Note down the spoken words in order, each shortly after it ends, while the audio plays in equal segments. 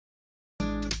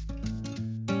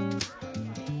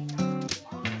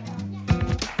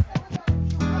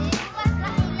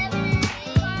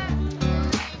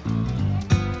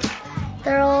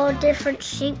different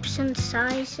shapes and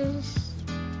sizes,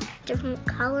 different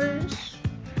colors,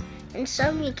 and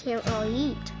some you can't really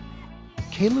eat.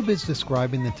 Caleb is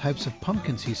describing the types of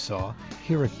pumpkins he saw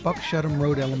here at Buckshutem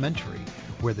Road Elementary,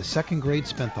 where the second grade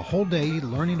spent the whole day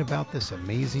learning about this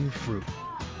amazing fruit.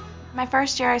 My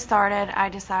first year I started, I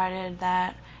decided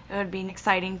that it would be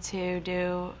exciting to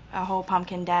do a whole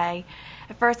pumpkin day.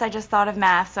 At first I just thought of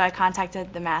math, so I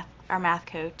contacted our math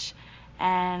coach,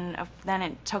 and then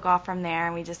it took off from there,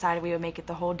 and we decided we would make it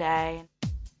the whole day.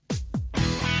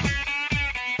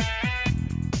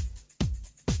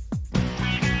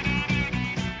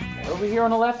 Over here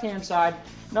on the left-hand side,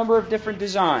 number of different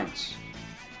designs.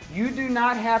 You do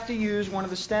not have to use one of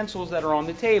the stencils that are on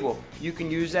the table. You can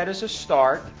use that as a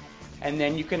start, and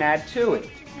then you can add to it.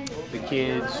 The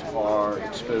kids are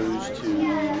exposed to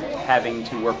having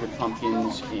to work with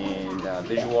pumpkins in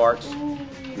visual arts,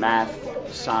 math,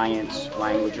 science,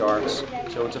 language arts.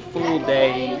 So it's a full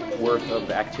day worth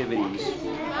of activities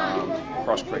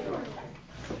cross curricular.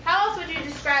 How else would you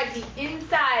describe the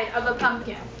inside of a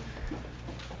pumpkin?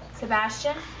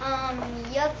 Sebastian?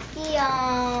 Yucky,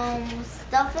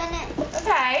 stuff in it.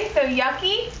 Okay, so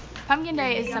yucky. Pumpkin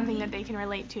Day is something that they can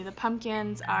relate to. The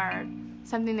pumpkins are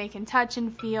something they can touch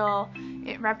and feel.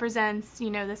 It represents,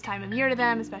 this time of year to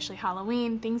them, especially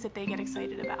Halloween, things that they get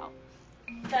excited about.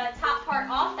 The top part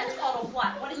off, that's called a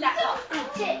what? What is that called? A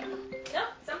tip. No,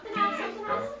 something else.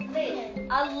 Lid.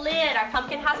 A lid. Our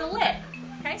pumpkin has a lid.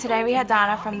 Okay. Today we had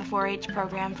Donna from the 4-H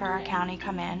program for our county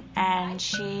come in, and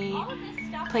she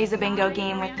plays a bingo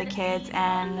game with the kids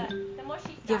and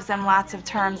gives them lots of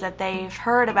terms that they've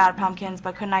heard about pumpkins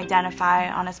but couldn't identify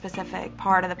on a specific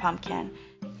part of the pumpkin.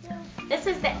 This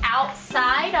is the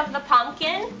outside of the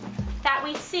pumpkin that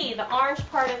we see. The orange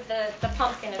part of the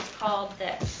pumpkin is called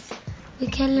this. We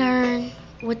can learn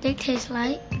what they taste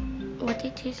like, look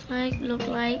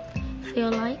like, feel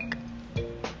like.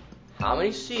 How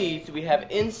many seeds do we have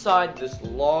inside this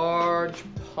large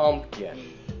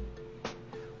pumpkin?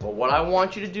 Well, what I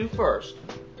want you to do first,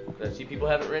 because I see people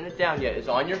haven't written it down yet, is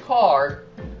on your card,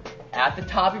 at the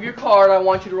top of your card, I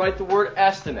want you to write the word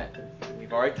estimate.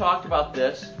 We've already talked about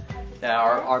this. Now,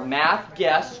 our math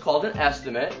guess is called an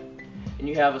estimate, and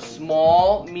you have a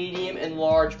small, medium, and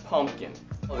large pumpkin.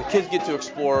 The kids get to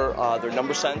explore their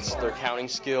number sense, their counting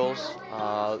skills.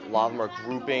 A lot of them are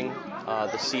grouping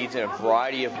the seeds in a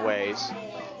variety of ways.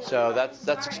 So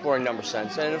that's exploring number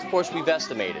sense. And of course we've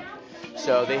estimated.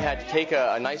 So they had to take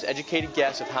a nice educated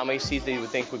guess of how many seeds they would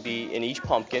think would be in each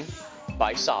pumpkin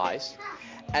by size.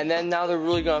 And then now they're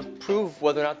really going to prove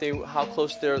whether or not how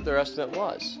close their estimate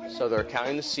was. So they're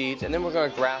counting the seeds, and then we're going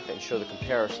to graph it and show the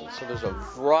comparison. So there's a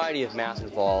variety of math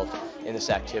involved in this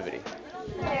activity.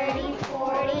 30,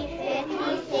 40,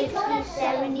 50, 60,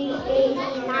 70, 80,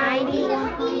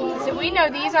 90. So we know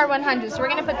these are 100, so we're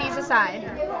going to put these aside.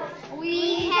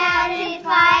 We had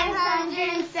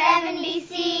 570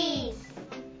 seeds.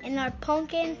 In our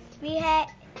pumpkin, we have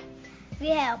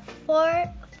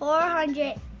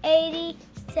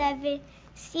 487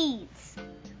 seeds.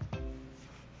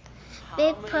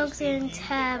 Big pumpkins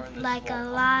have a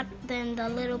lot than the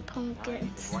little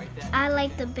pumpkins. I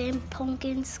like the big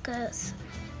pumpkins because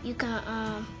you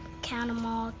can count them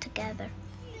all together.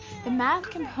 The math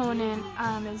component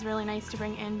is really nice to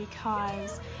bring in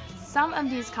because some of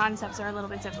these concepts are a little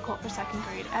bit difficult for second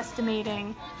grade.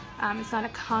 Estimating, it's not a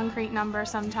concrete number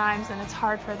sometimes, and it's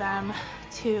hard for them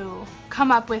to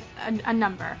come up with a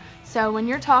number. So when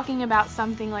you're talking about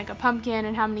something like a pumpkin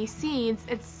and how many seeds,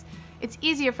 it's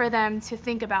easier for them to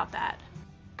think about that.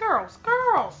 Girls,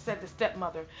 said the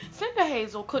stepmother. Cinder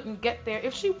Hazel couldn't get there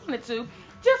if she wanted to.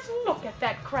 Just look at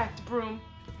that cracked broom.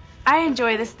 I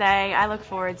enjoy this day. I look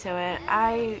forward to it.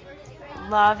 I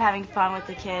love having fun with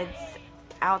the kids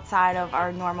outside of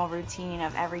our normal routine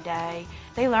of every day.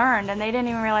 They learned, and they didn't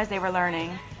even realize they were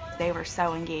learning. They were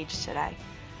so engaged today.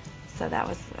 So that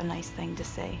was a nice thing to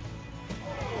see.